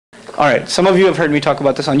All right, some of you have heard me talk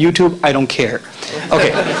about this on YouTube. I don't care.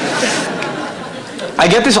 Okay. I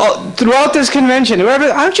get this all throughout this convention. Whoever,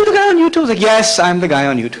 aren't you the guy on YouTube? Like, yes, I'm the guy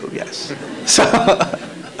on YouTube, yes. So,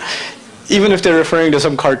 even if they're referring to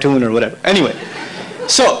some cartoon or whatever. Anyway,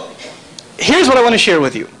 so, here's what I want to share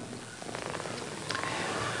with you.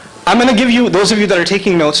 I'm going to give you, those of you that are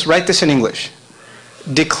taking notes, write this in English.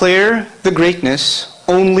 Declare the greatness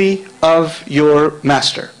only of your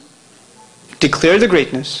master. Declare the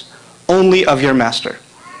greatness only of your master.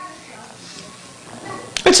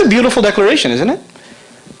 It's a beautiful declaration, isn't it?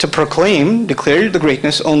 To proclaim, declare the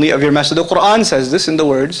greatness only of your master. The Qur'an says this in the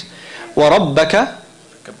words, وَرَبَّكَ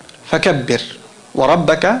فَكَبِّرْ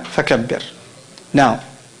وَرَبَّكَ فَكَبِّرْ. Now,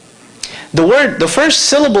 the first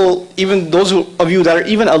syllable, even those of you that are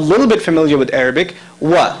even a little bit familiar with Arabic,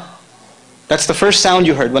 wa. That's the first sound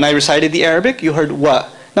you heard. When I recited the Arabic, you heard wa.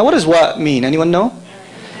 Now what does wa mean? Anyone know?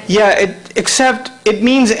 Yeah, except it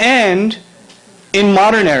means and in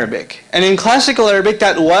modern Arabic. And in classical Arabic,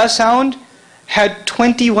 that wa sound had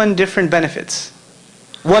 21 different benefits.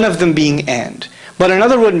 One of them being and. But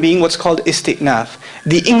another one being what's called isti'naf.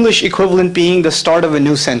 The English equivalent being the start of a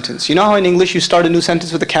new sentence. You know how in English you start a new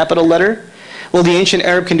sentence with a capital letter? Well, the ancient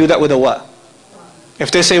Arab can do that with a wa. If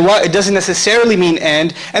they say wa, it doesn't necessarily mean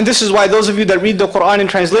and. And this is why those of you that read the Qur'an in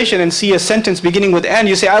translation and see a sentence beginning with and,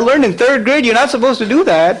 you say, I learned in 3rd grade, you're not supposed to do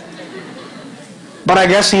that. But I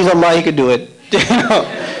guess he's Allah, he could do it. You know?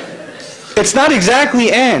 It's not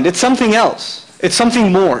exactly and, it's something else. It's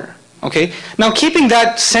something more. Okay? Now keeping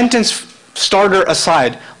that sentence starter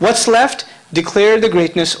aside, what's left? Declare the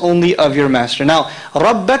greatness only of your master. Now,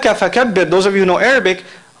 رَبَّكَ فَكَبِّرْ, those of you who know Arabic,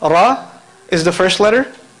 Ra is the first letter.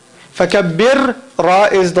 فَكَبِّرْ, Ra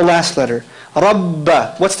is the last letter.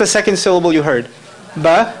 Rabba, what's the second syllable you heard?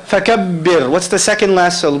 Ba. فَكَبِّرْ, what's the second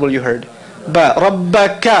last syllable you heard? Ba.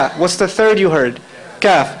 Rabbaka, what's the third you heard?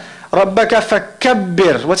 Kaf. Rabbaka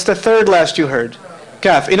فَكَبِّرْ, what's the third last you heard?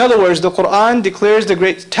 Kaf. In other words, the Qur'an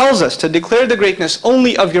tells us to declare the greatness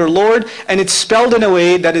only of your Lord, and it's spelled in a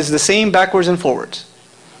way that is the same backwards and forwards.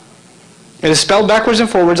 It is spelled backwards and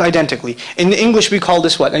forwards identically. In English we call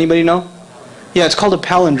this what? Anybody know? Yeah, it's called a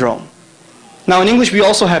palindrome. Now in English we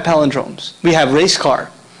also have palindromes. We have race car.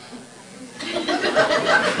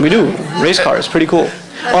 We do. Race car is pretty cool.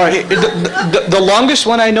 Alright, the longest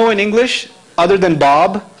one I know in English, other than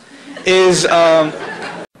Bob, is...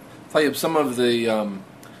 Some of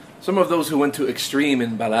those who went to extreme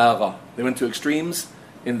in balagha, they went to extremes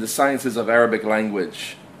in the sciences of Arabic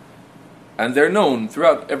language. And they're known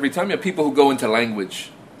throughout every time you have people who go into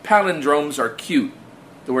language. Palindromes are cute.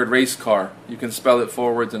 The word race car, you can spell it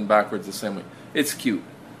forwards and backwards the same way. It's cute.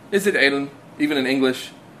 Is it ilm? Even in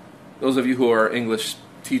English, those of you who are English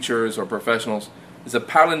teachers or professionals, is a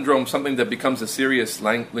palindrome something that becomes a serious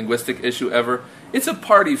linguistic issue ever? It's a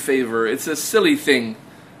party favor. It's a silly thing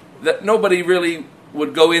that nobody really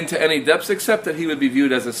would go into any depths except that he would be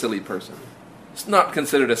viewed as a silly person. It's not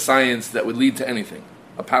considered a science that would lead to anything,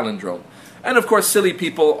 a palindrome. And of course, silly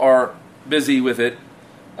people are busy with it,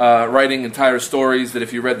 writing entire stories that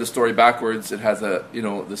if you read the story backwards, it has the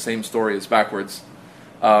same story as backwards.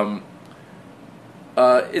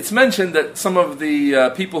 It's mentioned that some of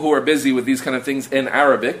the people who are busy with these kind of things in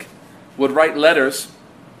Arabic would write letters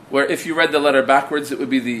where if you read the letter backwards, it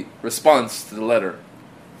would be the response to the letter.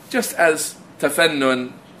 Just as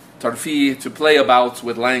tafannun, tarfih, to play about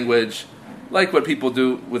with language, like what people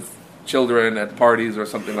do with children at parties or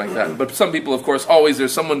something like that. But some people, of course, always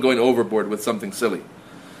there's someone going overboard with something silly.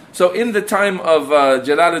 So in the time of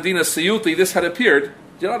Jalaluddin as-Suyuti, this had appeared.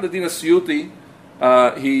 Jalaluddin as-Suyuti,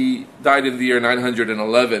 he died in the year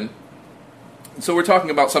 911. So we're talking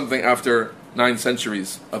about something after 9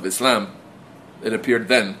 centuries of Islam. It appeared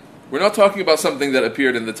then. We're not talking about something that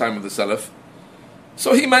appeared in the time of the Salaf.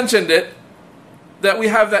 So he mentioned it, that we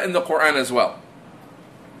have that in the Qur'an as well.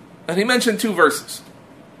 And he mentioned 2 verses.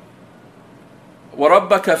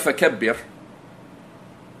 وَرَبَّكَ فَكَبِّرْ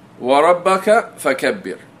وَرَبَّكَ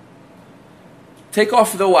فَكَبِّرْ. Take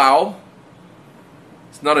off the wow.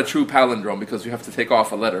 It's not a true palindrome because you have to take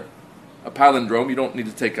off a letter. A palindrome, you don't need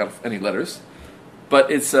to take off any letters. But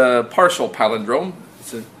it's a partial palindrome.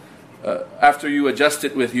 It's after you adjust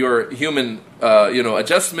it with your human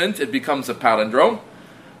adjustment, it becomes a palindrome.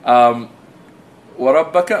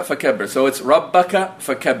 وَرَبَّكَ فَكَبِّرْ. So it's رَبَّكَ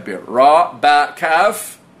فَكَبِّرْ. Ra, ba,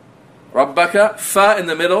 kaf. رَبَّكَ, fa in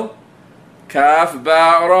the middle. Kaf,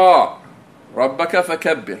 ba, ra. رَبَّكَ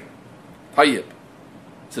فَكَبِّرْ. طيب.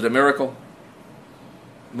 Is it a miracle?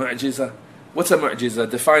 Mu'jiza. What's a mu'jiza?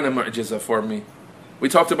 Define a mu'jiza for me. We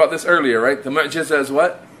talked about this earlier, right? The mu'jiza is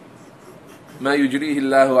what? ما يجريه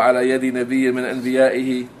الله على يد نبي من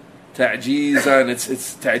أنبيائه ta'jizan,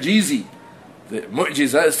 it's ta'jizi. The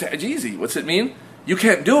mu'jiza is ta'jizi. What's it mean? You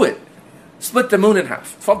can't do it. Split the moon in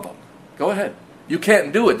half. Faddal. Go ahead. You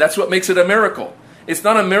can't do it. That's what makes it a miracle. It's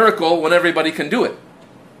not a miracle when everybody can do it.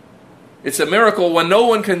 It's a miracle when no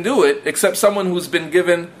one can do it except someone who's been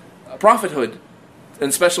given prophethood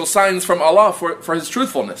and special signs from Allah for his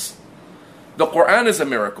truthfulness. The Qur'an is a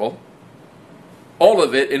miracle. All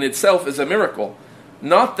of it in itself is a miracle.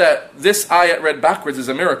 Not that this ayat read backwards is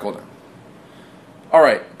a miracle now.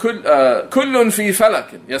 Alright. Kullun fi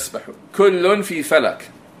falak yasbahu. Kullun fi falak.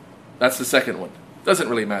 That's the second one. Doesn't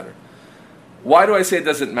really matter. Why do I say it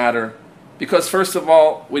doesn't matter? Because first of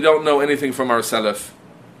all, we don't know anything from our Salaf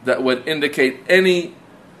that would indicate any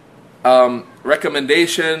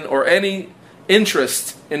recommendation or any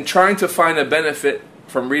interest in trying to find a benefit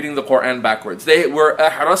from reading the Qur'an backwards. They were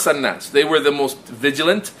ahras an-nas. They were the most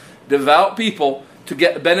vigilant, devout people to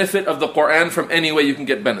get benefit of the Qur'an from any way you can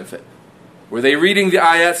get benefit. Were they reading the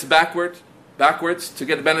ayats backwards to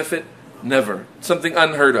get benefit? Never. Something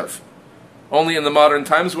unheard of. Only in the modern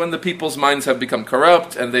times when the people's minds have become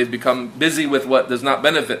corrupt and they've become busy with what does not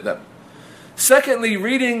benefit them. Secondly,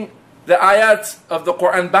 reading the ayat of the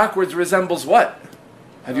Qur'an backwards resembles what?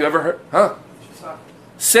 Have you ever heard?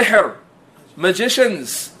 Sihr.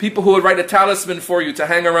 Magicians. People who would write a talisman for you to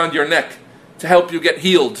hang around your neck to help you get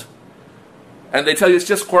healed. And they tell you it's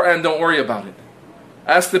just Qur'an, don't worry about it.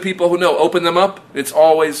 Ask the people who know, open them up. It's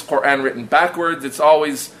always Qur'an written backwards. It's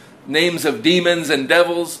always names of demons and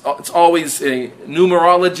devils. It's always a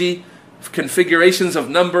numerology, configurations of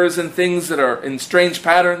numbers and things that are in strange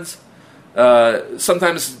patterns.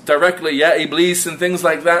 Sometimes directly, ya Iblis and things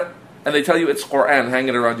like that. And they tell you it's Qur'an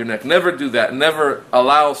hanging around your neck. Never do that. Never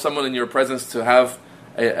allow someone in your presence to have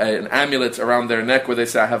an amulet around their neck where they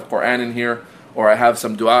say, I have Qur'an in here, or I have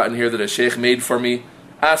some dua in here that a sheikh made for me.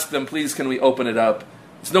 Ask them, please, can we open it up?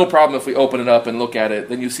 It's no problem if we open it up and look at it.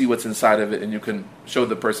 Then you see what's inside of it and you can show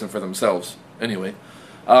the person for themselves. Anyway.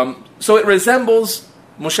 So it resembles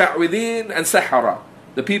musha'widin and sahara.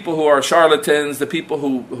 The people who are charlatans, the people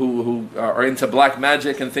who are into black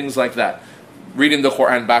magic and things like that. Reading the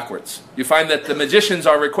Qur'an backwards. You find that the magicians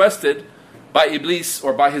are requested by Iblis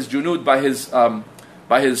or by his junud, by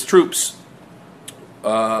his troops,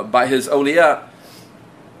 by his awliya.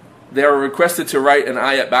 They are requested to write an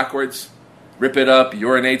ayat backwards, rip it up,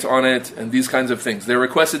 urinate on it, and these kinds of things. They're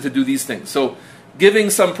requested to do these things. So giving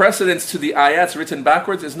some precedence to the ayats written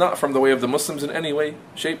backwards is not from the way of the Muslims in any way,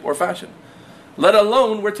 shape, or fashion. Let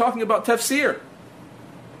alone, we're talking about tafsir.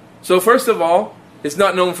 So first of all, it's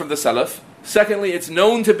not known from the Salaf. Secondly, it's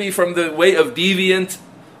known to be from the way of deviant,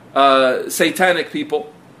 satanic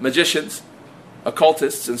people, magicians,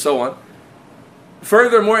 occultists, and so on.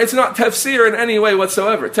 Furthermore, it's not tafsir in any way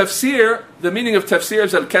whatsoever. Tafsir, the meaning of tafsir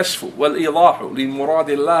is al-kashfu wal-ilahu li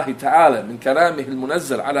muradillahi ta'ala min kalamihi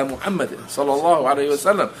al-munazzal ala Muhammadin sallallahu alayhi wa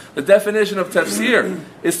sallam. The definition of tafsir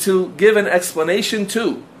is to give an explanation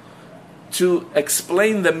to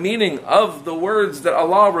explain the meaning of the words that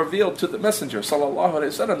Allah revealed to the Messenger sallallahu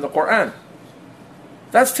alayhi wa sallam, the Qur'an.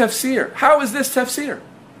 That's tafsir. How is this tafsir?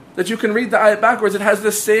 That you can read the ayat backwards, it has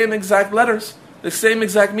the same exact letters, the same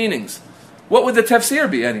exact meanings. What would the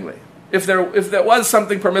tafsir be anyway? If there was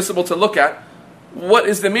something permissible to look at, what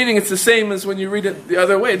is the meaning? It's the same as when you read it the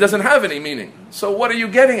other way. It doesn't have any meaning. So what are you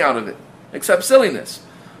getting out of it? Except silliness.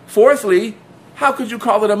 Fourthly, how could you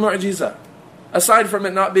call it a mu'jiza? Aside from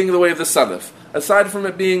it not being the way of the Salaf, aside from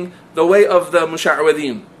it being the way of the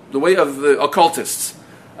musha'wadin, the way of the occultists,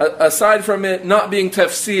 aside from it not being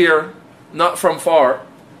tafsir, not from far,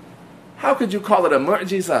 how could you call it a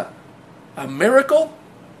mu'jiza? A miracle?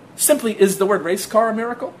 Simply, is the word race car a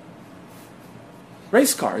miracle?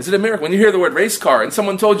 Race car, is it a miracle? When you hear the word race car and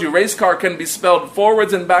someone told you race car can be spelled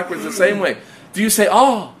forwards and backwards the same way, do you say,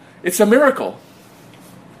 oh, it's a miracle?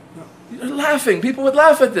 You're laughing. People would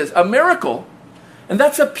laugh at this. A miracle? And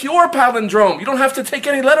that's a pure palindrome. You don't have to take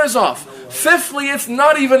any letters off. Fifthly, it's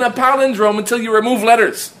not even a palindrome until you remove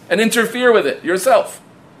letters and interfere with it yourself.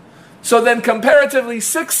 So then comparatively,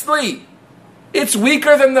 sixthly, it's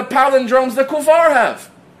weaker than the palindromes the kuffar have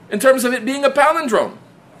in terms of it being a palindrome.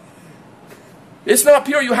 It's not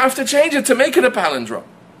pure. You have to change it to make it a palindrome.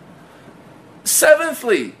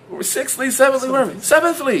 Seventhly,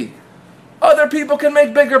 other people can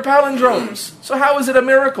make bigger palindromes. So how is it a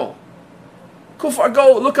miracle? Kuffar,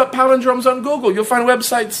 go look up palindromes on Google. You'll find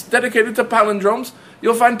websites dedicated to palindromes.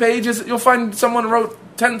 You'll find pages. You'll find someone wrote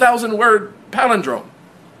 10,000 word palindrome.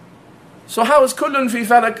 So how is kullun fi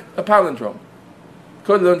falak a palindrome?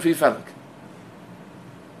 Kullun fi falak.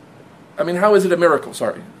 I mean, how is it a miracle?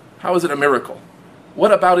 Sorry. How is it a miracle?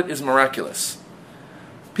 What about it is miraculous?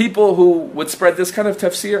 People who would spread this kind of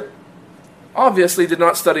tafsir, obviously did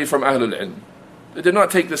not study from Ahlul Ilm. They did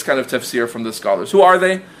not take this kind of tafsir from the scholars. Who are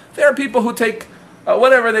they? They are people who take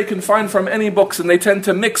whatever they can find from any books, and they tend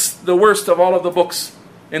to mix the worst of all of the books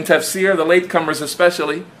in tafsir, the latecomers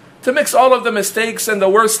especially, to mix all of the mistakes and the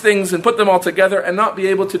worst things and put them all together and not be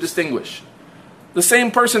able to distinguish. The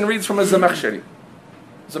same person reads from a Zamakhshari.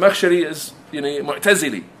 Zamakhshari is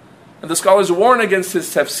Mu'tazili. And the scholars warn against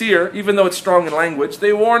his tafsir, even though it's strong in language,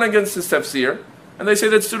 they warn against his tafsir, and they say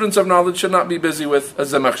that students of knowledge should not be busy with a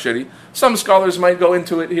Zamakhshari. Some scholars might go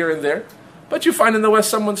into it here and there, but you find in the West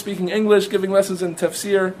someone speaking English, giving lessons in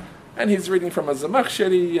tafsir, and he's reading from a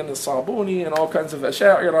Zamakhshari and a Sabuni and all kinds of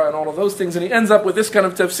Asha'ira and all of those things, and he ends up with this kind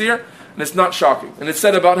of tafsir, and it's not shocking. And it's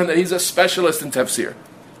said about him that he's a specialist in tafsir.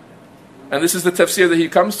 And this is the tafsir that he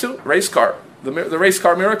comes to, race car, the race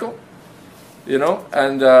car miracle,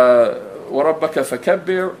 and وَرَبَّكَ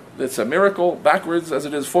فَكَبِّرْ, it's a miracle, backwards as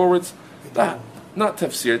it is forwards. Not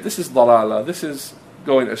tafsir, this is dalala, this is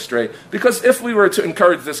going astray. Because if we were to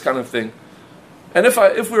encourage this kind of thing, and if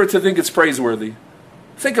we were to think it's praiseworthy,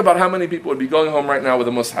 think about how many people would be going home right now with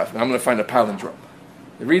a mushaf. I'm going to find a palindrome.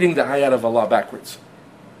 They're reading the ayat of Allah backwards.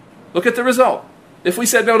 Look at the result. If we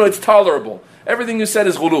said, no, it's tolerable. Everything you said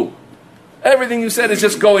is ghulu. Everything you said is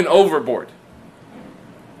just going overboard.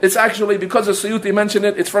 It's actually, because the Suyuti mentioned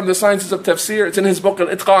it, it's from the sciences of tafsir. It's in his book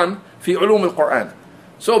Al-Itqan fi ulum al-Qur'an.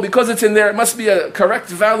 So because it's in there, it must be a correct,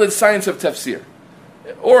 valid science of tafsir.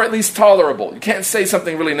 Or at least tolerable. You can't say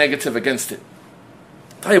something really negative against it.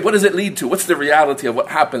 What does it lead to? What's the reality of what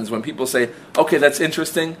happens when people say, okay, that's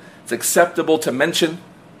interesting, it's acceptable to mention,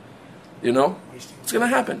 What's going to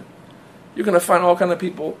happen? You're going to find all kind of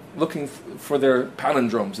people looking for their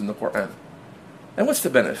palindromes in the Qur'an. And what's the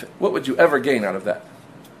benefit? What would you ever gain out of that?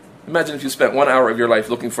 Imagine if you spent 1 hour of your life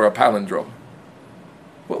looking for a palindrome.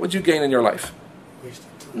 What would you gain in your life?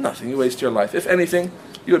 Nothing. You waste your life. If anything,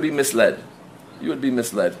 you would be misled. You would be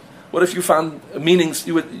misled. What if you found meanings,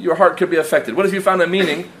 your heart could be affected? What if you found a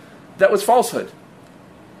meaning that was falsehood?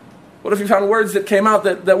 What if you found words that came out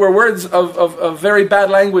that were words of very bad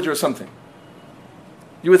language or something?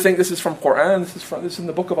 You would think this is from Qur'an, this is in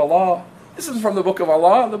the book of Allah. This isn't from the book of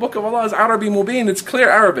Allah. The book of Allah is Arabi Mubin, it's clear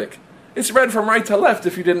Arabic. It's read from right to left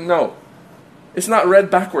if you didn't know. It's not read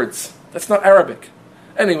backwards. That's not Arabic.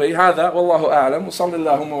 Anyway, هذا والله أعلم وصلى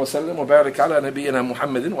اللهم وسلم وبارك على نبينا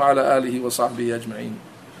محمد وعلى آله وصحبه أجمعين.